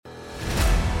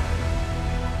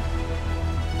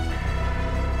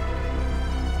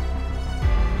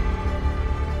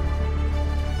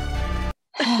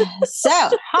So,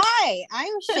 hi,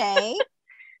 I'm Shay.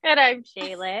 And I'm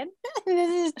Shaylin.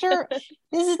 This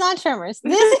is not Tremors.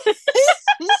 This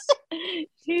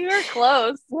You were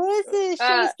close. is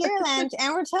Shay Scare Lounge,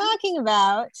 and we're talking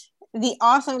about the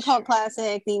awesome cult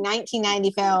classic, the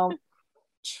 1990 film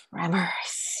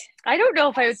Tremors. I don't know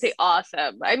if I would say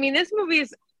awesome. I mean, this movie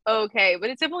is okay, but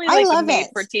it's definitely I like a love made it.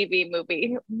 for TV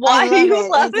movie. Why do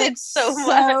you love it so much?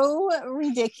 So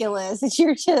ridiculous that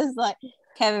you're just like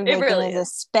Kevin It Bacon really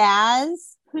is a spaz.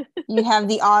 You have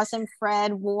the awesome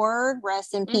Fred Ward,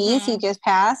 rest in peace. He just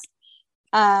passed.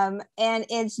 And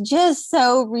it's just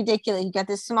so ridiculous. You got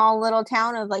this small little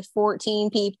town of like 14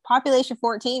 people, population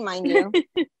 14, mind you.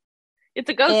 It's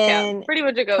a ghost town, pretty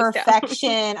much a ghost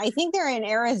Perfection. I think they're in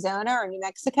Arizona or New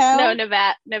Mexico. No,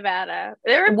 Nevada.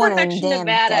 They're in One Perfection, of them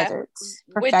Nevada, deserts.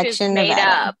 which is made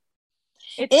Nevada. up.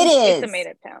 It's a made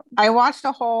up town. I watched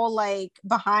a whole like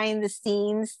behind the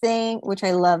scenes thing, which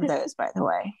I love those, by the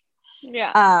way.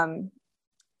 Yeah.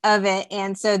 Of it.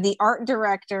 And so the art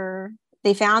director,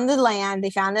 they found the land, they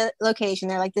found the location.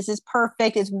 They're like, this is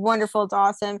perfect. It's wonderful. It's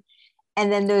awesome.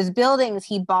 And then those buildings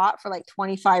he bought for like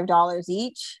 $25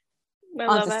 each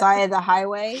on the side of the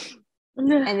highway.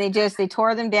 And they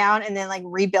tore them down and then like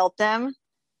rebuilt them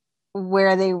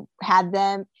where they had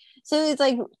them. So it's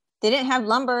like, they didn't have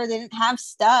lumber. They didn't have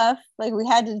stuff. Like we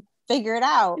had to figure it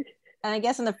out. And I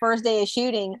guess on the first day of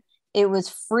shooting, it was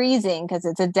freezing because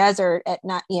it's a desert at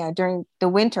night, during the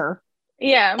winter.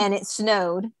 Yeah. And it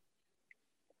snowed.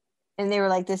 And they were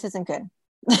like, this isn't good.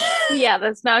 Yeah,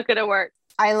 that's not going to work.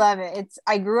 I love it.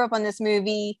 I grew up on this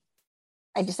movie.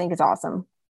 I just think it's awesome.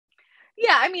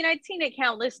 Yeah, I mean, I'd seen it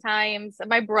countless times.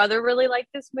 My brother really liked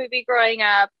this movie growing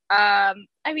up. I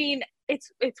mean,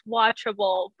 it's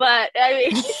watchable, but I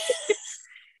mean,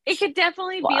 it could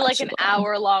definitely be like an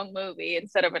hour-long movie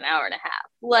instead of an hour and a half.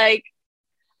 Like,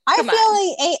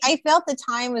 I felt the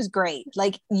time was great.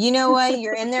 Like, you know what?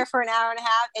 You're in there for an hour and a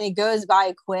half and it goes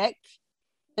by quick.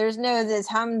 There's no this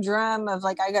humdrum of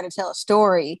like, I got to tell a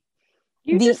story.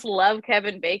 You just love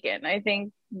Kevin Bacon. I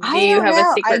think you have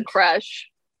a secret crush.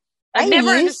 I've never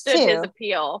understood his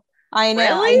appeal. I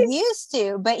know. Really? I used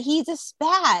to, but he's a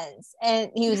spaz. And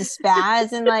he was a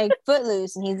spaz in like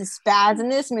Footloose, and he's a spaz in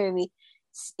this movie.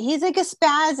 He's like a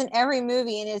spaz in every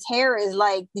movie, and his hair is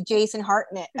like the Jason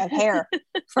Hartnett of hair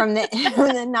from the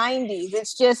 90s.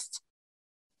 It's just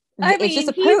it's just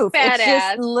a poof. Badass. It's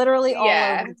just literally all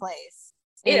over the place.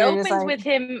 It opens with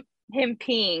him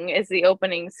peeing is the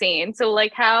opening scene. So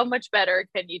like how much better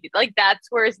can you do? Like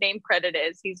that's where his name credit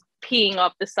is. He's peeing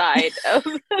off the side of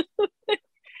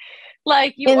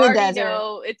like you already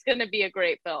know it's gonna be a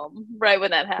great film right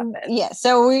when that happens. Yeah.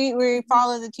 So we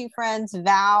follow the two friends,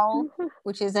 Val,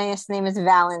 which his name is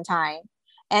Valentine,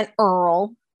 and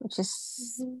Earl, which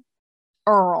is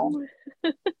Earl.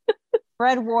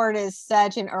 Fred Ward is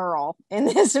such an Earl in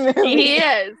this movie. He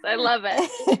is. I love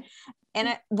it. And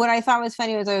what I thought was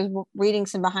funny was I was reading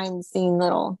some behind the scene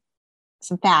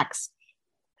some facts,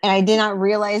 and I did not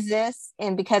realize this.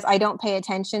 And because I don't pay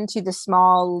attention to the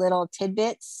small little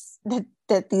tidbits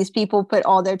that these people put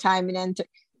all their time into,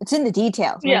 it's in the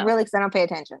details. Yeah. Really, because I don't pay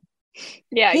attention.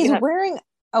 Yeah. He's wearing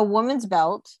a woman's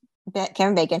belt,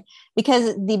 Kevin Bacon,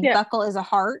 because the buckle is a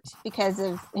heart because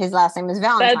of his last name is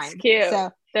Valentine. That's cute.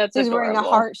 So that's he's wearing a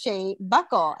heart-shaped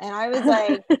buckle. And I was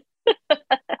like,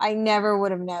 I never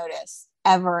would have noticed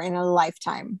ever in a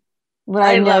lifetime. But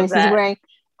I noticed he's wearing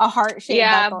a heart-shaped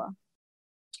buckle.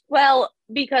 Well,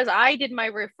 because I did my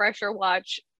refresher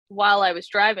watch while I was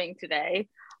driving today.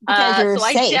 Because you're so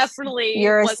safe.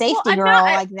 You're a safety girl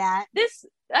like that.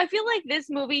 I feel like this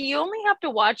movie, you only have to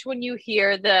watch when you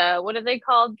hear what are they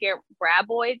called?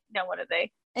 Graboid? No, what are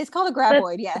they? It's called a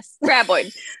graboid, yes.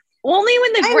 Graboid. Only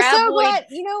when the graboid. So glad,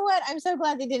 you know what? I'm so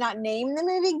glad they did not name the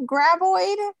movie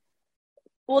Graboid.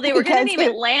 Well, they were going to name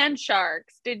it Land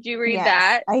Sharks. Did you read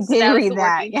that? I did read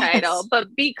that. Title, but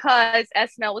because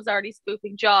SNL was already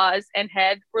spoofing Jaws and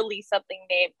had released something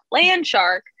named Land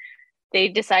Shark, they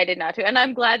decided not to. And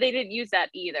I'm glad they didn't use that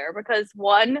either, because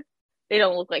one, they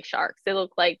don't look like sharks. They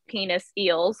look like penis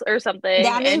eels or something.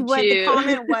 That is what the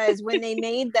comment was when they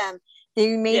made them.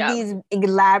 They made these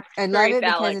elaborate. I love it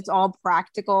because it's all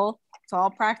practical. It's all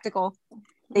practical.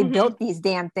 They built these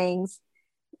damn things.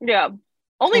 Yeah.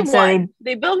 Only one.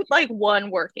 They built like one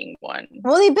working one.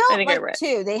 Well, they built like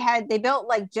two. They built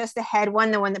like just the head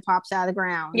one, the one that pops out of the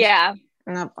ground. Yeah.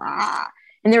 And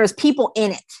there was people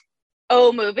in it.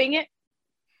 Oh, moving it?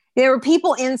 There were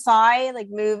people inside, like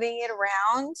moving it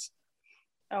around.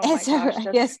 Oh my gosh,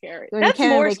 that's scary. That's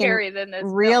more scary than this.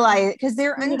 Realize because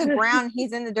they're under the ground.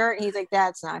 He's in the dirt. And he's like,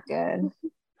 that's not good.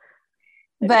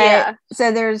 But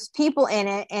so there's people in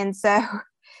it, and so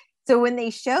So when they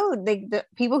showed the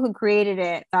people who created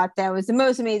it thought that was the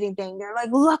most amazing thing. They're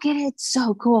like, look at it, it's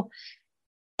so cool.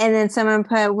 And then someone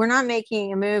put, we're not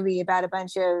making a movie about a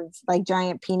bunch of like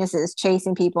giant penises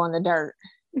chasing people in the dirt.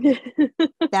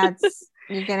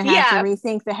 You're gonna have to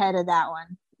rethink the head of that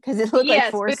one because it looked like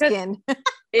foreskin.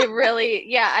 It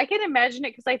really, I can imagine it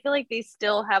because I feel like they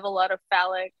still have a lot of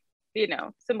phallic,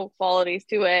 symbol qualities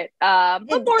to it. But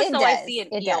more so, I see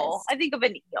an eel. I think of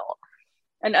an eel,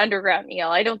 an underground eel.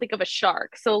 I don't think of a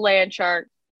shark. So land shark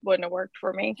wouldn't have worked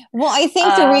for me. Well, I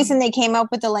think the reason they came up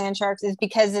with the land sharks is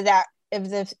because of that, of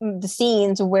the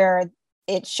scenes where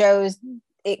it shows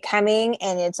it coming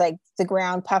and it's like the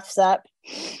ground puffs up,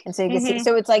 and so you can see.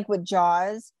 So it's like with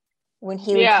Jaws, when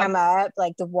he would come up,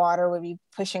 like the water would be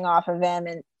pushing off of him,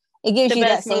 and it gives you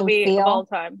that same feel. Of all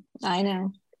time. I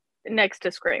know. Next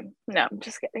to Scream. No, I'm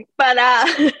just kidding. But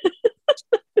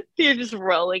you're just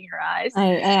rolling your eyes.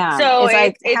 I am. So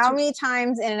it's how many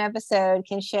times in an episode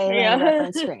can Shaylin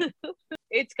reference Scream?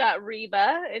 It's got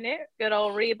Reba in it. Good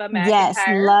old Reba McEntire. Yes,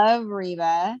 love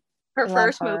Reba. Her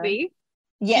first movie.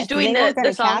 Yes, she's doing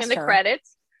the song in the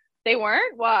credits. They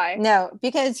weren't? Why? No,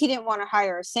 because he didn't want to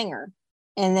hire a singer.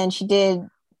 And then she did.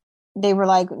 They were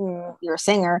like, you're a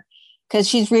singer. Because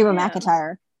she's Reba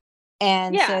McEntire.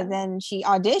 And so then she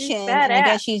auditioned. And I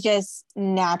guess she's just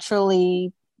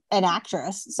naturally an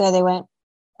actress. So they went,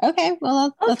 okay,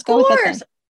 well, let's go with it then.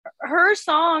 Her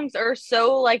songs are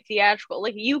so like theatrical.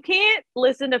 Like you can't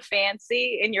listen to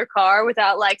Fancy in your car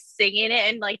without like singing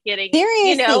it and like getting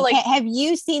seriously. Like, have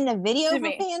you seen the video for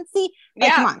Fancy?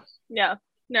 Like, come on.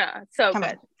 No, so come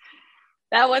good. On.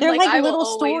 That one, they're like little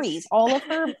stories. All of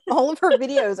her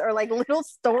videos are like little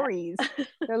stories.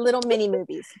 They're little mini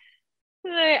movies.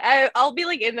 I'll be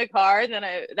like in the car, and then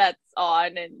that's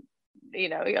on, and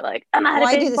you're like, I'm out of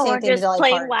bed for just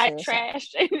plain white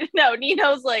trash. No,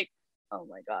 Nino's like, oh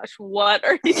my gosh, what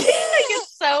are you? I get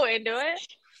so into it,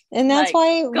 and that's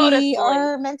why we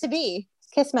are meant to be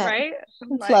kismet, right?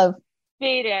 It's love.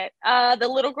 Hate it. The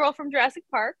little girl from Jurassic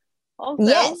Park,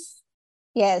 also.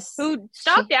 Yes. Who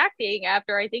stopped acting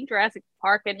after I think Jurassic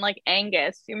Park and like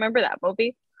Angus. You remember that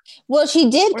movie? Well, she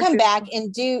did come back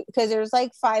and do, because there's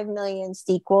like 5 million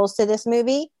sequels to this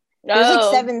movie. There's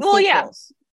like 7 sequels. Yeah.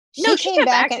 She came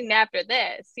back acting after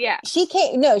this. Yeah. She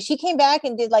came back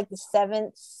and did like the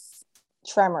 7th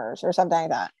Tremors or something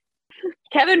like that.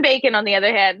 Kevin Bacon, on the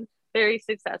other hand, very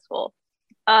successful.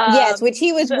 Yes, which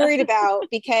he was worried about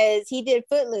because he did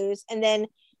Footloose, and then,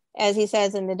 as he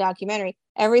says in the documentary,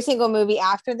 every single movie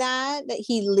after that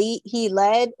he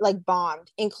led like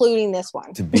bombed, including this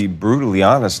one. To be brutally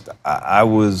honest, I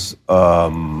was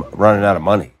running out of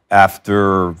money.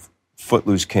 After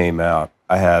Footloose came out,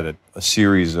 I had a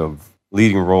series of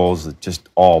leading roles that just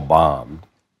all bombed.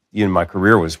 My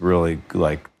career was really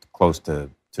like close to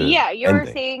you're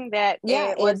ending. saying that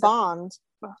it bombed.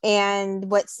 And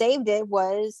what saved it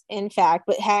was, in fact,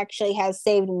 what actually has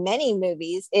saved many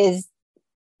movies is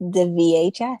the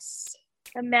VHS.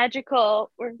 A magical,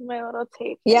 where's my little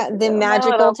tape? Yeah, the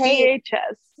magical tape.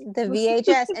 VHS. The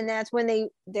VHS. And that's when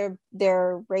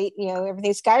their rate,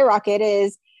 everything skyrocket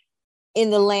is in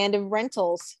the land of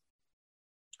rentals.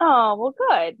 Oh, well,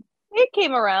 good. It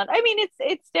came around. I mean,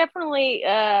 it's definitely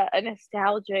a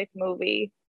nostalgic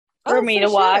movie for me to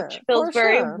watch. Feels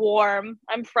very warm.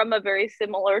 I'm from a very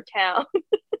similar town.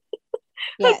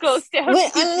 Yes.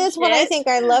 That's what I think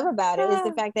I love about it, is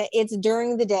the fact that it's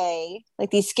during the day.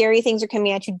 Like these scary things are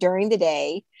coming at you during the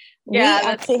day. Yeah, we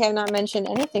actually have not mentioned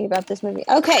anything about this movie.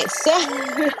 Okay, so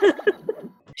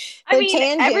I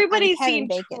mean, everybody's seen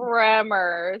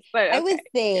Tremors, but I would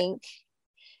think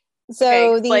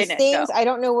so. These things, I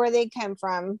don't know where they come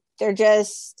from. They don't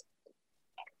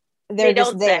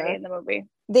say in the movie.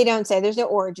 They don't say. There's no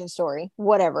origin story.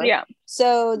 Whatever. Yeah.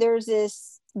 So there's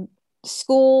this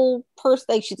school person,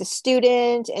 like she's a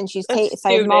student, and she's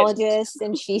seismologist,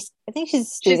 and I think she's a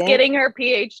student. She's getting her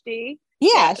PhD.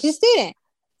 Yeah, she's a student.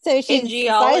 So she's in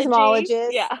geology.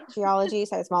 Seismologist, geology,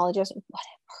 seismologist,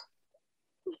 whatever.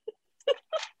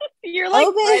 You're like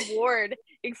Fred Ward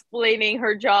explaining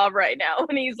her job right now,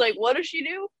 and he's like, "What does she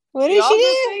do? What does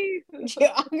she do?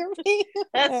 Geography."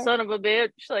 That son of a bitch!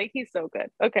 Like, he's so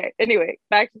good. Okay. Anyway,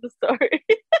 back to the story.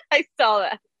 I saw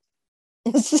that.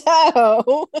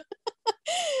 So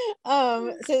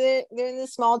they're in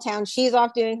this small town. She's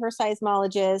off doing her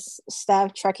seismologist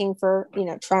stuff, trekking for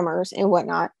tremors and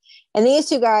whatnot, and these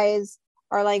two guys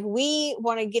are like, we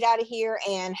want to get out of here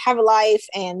and have a life,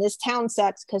 and this town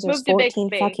sucks because there's 14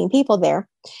 fucking people there.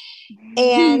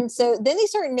 And so then they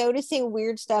start noticing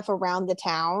weird stuff around the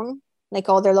town, like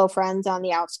all their little friends on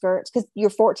the outskirts, because you're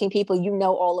 14 people,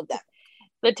 all of them.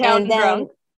 The town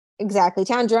drunk. Exactly.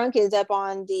 Town Drunk is up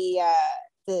on the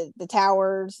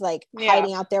towers, like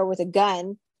hiding out there with a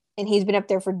gun, and he's been up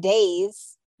there for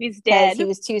days. He's dead. He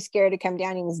was too scared to come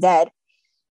down. He was dead.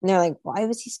 And they're like, why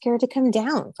was he scared to come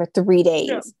down for 3 days?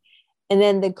 Yeah. And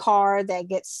then the car that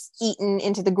gets eaten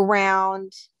into the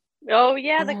ground. Oh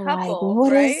yeah, the couple.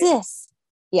 Like, what is this?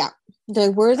 Yeah. They're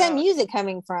like, where's that music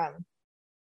coming from?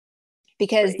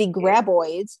 Because the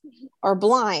graboids are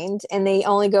blind and they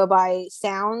only go by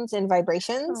sounds and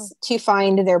vibrations to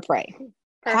find their prey.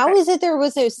 Perfect. How is it there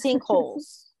was those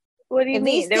sinkholes? What do you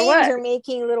mean? These things are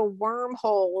making little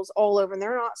wormholes all over, and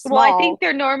they're not small. Well, I think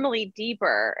they're normally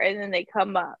deeper, and then they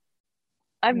come up.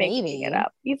 I'm making it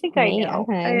up. You think I know?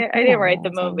 Okay. I didn't write the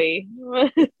movie.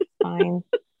 Fine.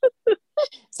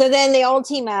 So then they all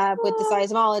team up with the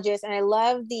seismologist, and I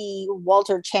love the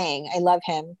Walter Chang. I love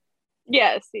him.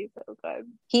 Yes, he's so good.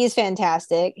 He's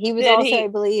fantastic. He was I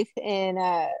believe, in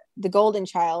The Golden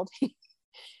Child.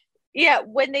 Yeah,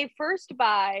 when they first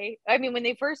find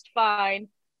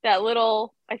that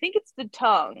little, I think it's the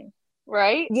tongue,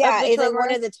 right? Yeah, it's like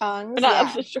one of the tongues. Not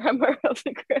of the tremor of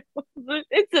the grandma.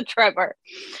 It's a tremor.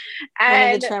 And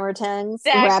one of the tremor tongues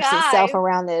wraps itself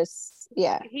around this.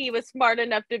 Yeah. He was smart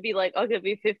enough to be like, I'll give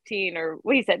you 15, or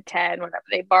he said 10, whatever.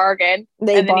 They bargain.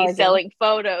 Then he's selling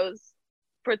photos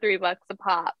for $3 a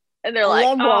pop. And they're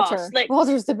like, Walter.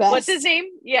 Walter's the best. What's his name?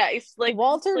 Yeah, he's like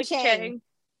Walter Chang.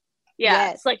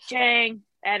 Yeah, it's like Chang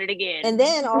at it again. And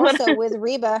then also with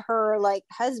Reba, her like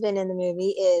husband in the movie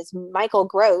is Michael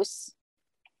Gross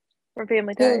from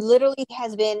Family Ties. Who literally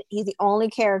he's the only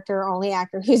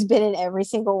actor who's been in every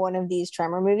single one of these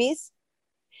Tremor movies.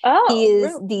 Oh, he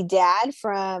is the dad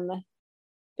from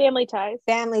Family Ties.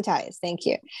 Family Ties, thank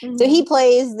you. Mm-hmm. So he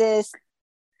plays this.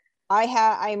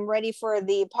 I'm ready for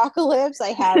the apocalypse. I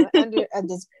have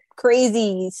this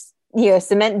crazy,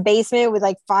 cement basement with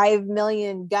like 5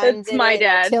 million guns. It's my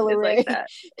dad. Is like that.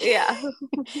 Yeah,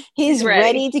 he's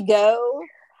ready to go.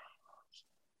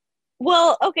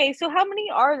 Well, okay. So how many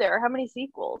are there? How many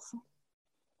sequels?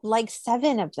 Like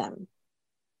 7 of them.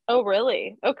 Oh,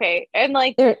 really? Okay, and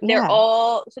like they're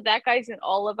all. So that guy's in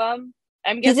all of them.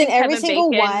 I'm guessing he's in every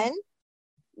single one.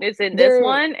 Is in this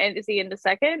one, and is he in the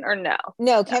second or no?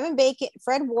 No, Kevin Bacon,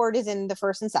 Fred Ward is in the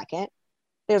first and second.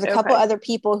 There's a couple other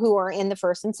people who are in the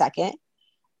first and second,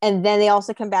 and then they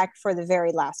also come back for the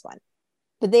very last one.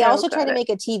 But they also tried to make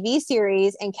a TV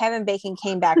series, and Kevin Bacon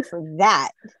came back for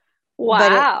that.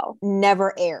 Wow! But it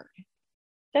never aired.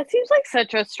 That seems like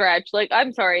such a stretch. Like,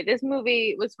 I'm sorry, this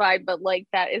movie was fine, but like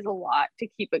that is a lot to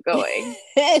keep it going.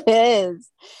 It is.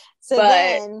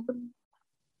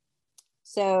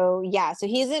 So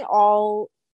he's in all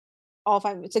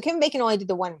 5. So Kevin Bacon only did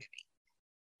the one movie.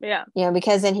 Yeah.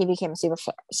 Because then he became a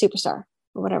superstar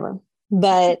or whatever.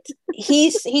 But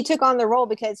he took on the role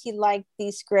because he liked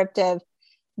the script of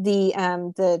the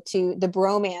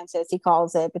bromance, as he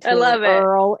calls it, between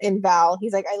Earl and Val.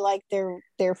 He's like, I like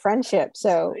their friendship.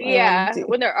 So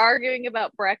when they're arguing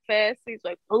about breakfast, he's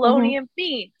like, bologna and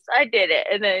beans. I did it.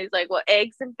 And then he's like, well,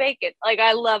 eggs and bacon. Like,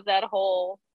 I love that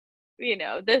whole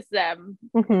them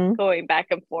going back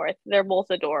and forth. They're both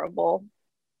adorable.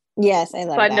 Yes, I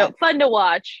love that. Fun to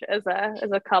watch as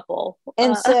a couple.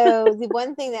 And so the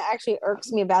one thing that actually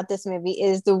irks me about this movie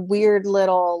is the weird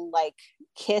little like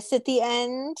kiss at the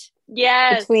end.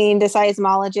 Yes. Between the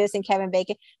seismologist and Kevin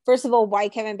Bacon. First of all, why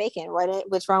Kevin Bacon?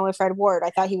 What's wrong with Fred Ward?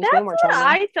 I thought he was way more charming.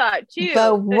 I thought too.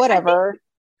 But whatever.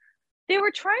 They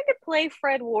were trying to play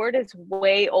Fred Ward as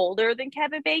way older than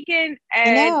Kevin Bacon,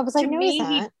 and I was like, to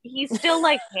me, he's still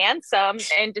like handsome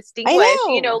and distinguished.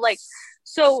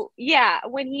 So yeah,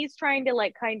 when he's trying to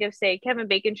like kind of say Kevin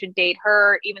Bacon should date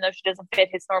her, even though she doesn't fit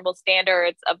his normal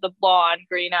standards of the blonde,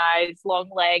 green eyes, long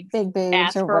legs, big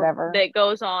boobs, or whatever that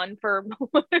goes on for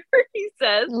whatever he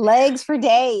says, legs for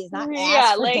days, not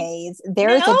ass for days.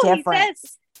 There's a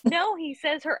difference. He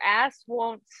says her ass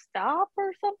won't stop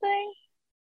or something.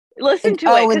 Listen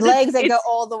to it. With legs that go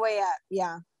all the way up.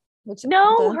 Yeah.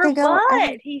 Her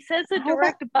butt. He says a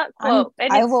direct butt quote.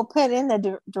 I will put in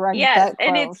the direct butt quote.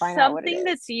 And it's something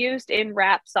that's used in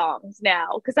rap songs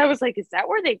now. Because I was like, is that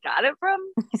where they got it from?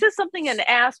 He says something an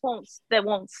ass won't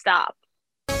stop.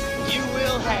 You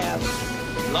will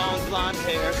have long blonde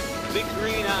hair, big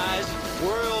green eyes,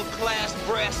 world-class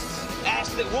breasts,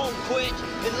 ass that won't quit,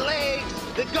 and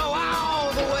legs that go all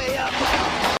the way up.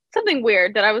 Something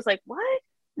weird that I was like, what?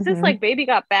 Is this like Baby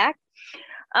Got Back?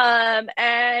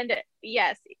 And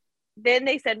yes, then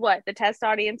they said what? The test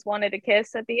audience wanted a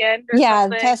kiss at the end?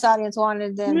 The test audience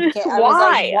wanted them to kiss.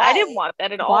 Why? I didn't want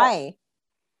that at all.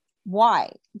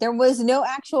 Why? There was no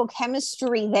actual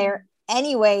chemistry there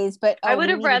anyways, but I we would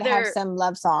have needed to have rather some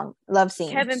love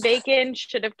scene. Kevin Bacon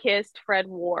should have kissed Fred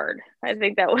Ward. I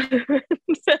think that would have been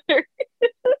better.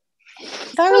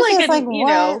 So I was like just a, like, you what?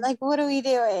 know- Like, what are we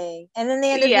doing? And then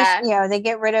they end up Yeah. just, they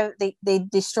get rid of, they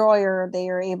destroy, or they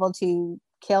are able to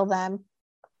kill them,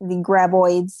 the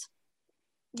graboids.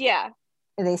 Yeah.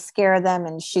 They scare them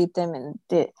and shoot them,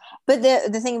 but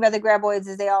the thing about the graboids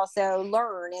is they also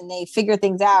learn and they figure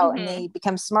things out, and they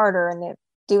become smarter, and they're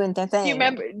doing their thing.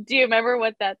 Do you remember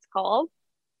what that's called?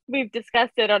 We've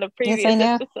discussed it on a previous Yes, I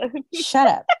know. episode. Shut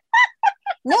up.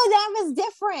 No, that was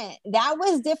different.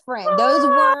 Those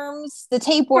worms, the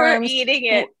tapeworms, We're eating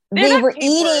it. they were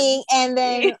eating and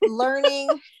then learning.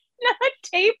 Not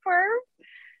tapeworms.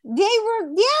 They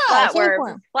were,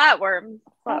 tapeworm. Flatworms.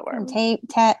 Fucking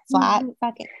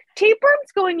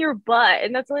Tapeworms go in your butt,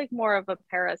 and that's like more of a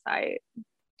parasite.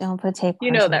 don't put tapeworms. You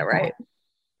know in that, my right? butt.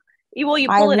 Well, you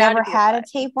pull I've it out. never of your had butt.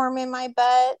 a tapeworm in my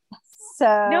butt.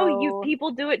 So No, people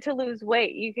do it to lose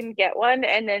weight. You can get one,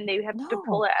 and then they have to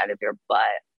pull it out of your butt.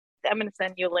 I'm gonna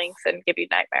send you links and give you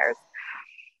nightmares.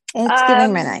 It's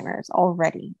giving me nightmares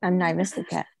already. I'm nervous to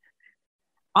get.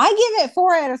 I give it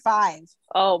 4 out of 5.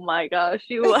 Oh my gosh,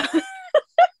 you.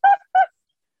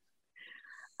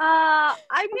 I'm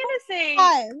gonna say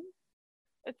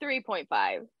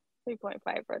 3.5.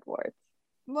 3.5 Fred Ward.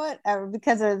 Whatever,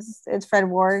 because it's Fred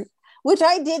Ward, which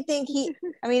I did think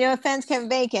no offense, Kevin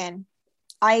Bacon,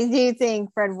 I do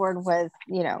think Fred Ward was,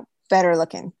 better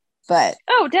looking, but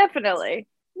oh, definitely.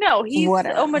 No, he's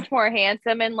whatever. So much more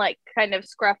handsome and like kind of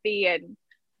scruffy and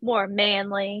more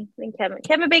manly than Kevin.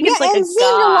 Kevin Bacon's like a seemed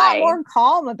guy. a lot more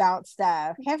calm about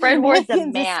stuff. Fred Ward's a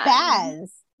Bacon's man. spaz.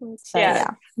 So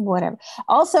Yeah. Whatever.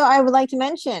 Also, I would like to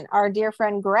mention our dear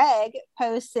friend Greg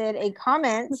posted a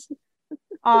comment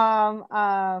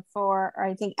for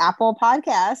I think Apple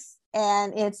Podcasts,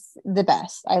 and it's the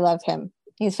best. I love him.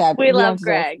 He's fabulous. We love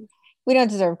Greg. We don't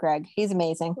deserve Greg. He's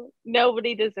amazing.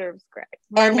 Nobody deserves Greg.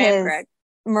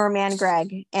 Merman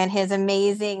Greg and his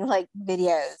amazing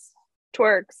videos.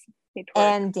 Twerks. He twerks.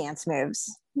 And dance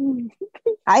moves.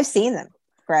 I've seen them,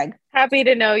 Greg. Happy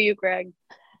to know you, Greg.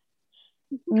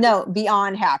 No,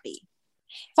 beyond happy.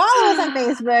 Follow us on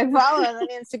Facebook, follow us on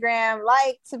Instagram,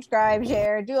 like, subscribe,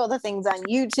 share, do all the things on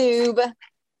YouTube. And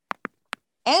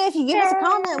if you give us a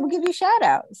comment, we'll give you a shout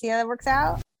out. See how that works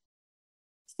out?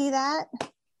 See that?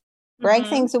 Greg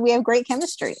thinks that we have great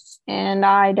chemistry, and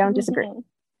I don't disagree.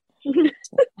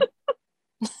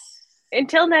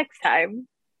 Until next time.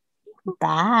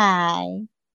 Bye.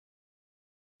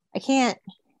 I can't.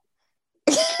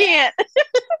 Can't.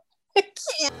 I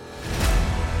can't.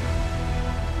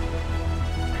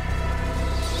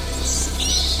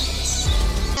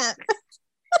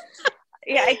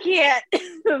 Yeah, I can't.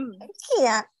 I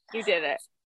can't. You did it.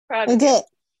 Proud I of you. did.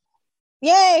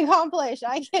 Yay, accomplished.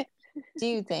 I can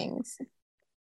do things.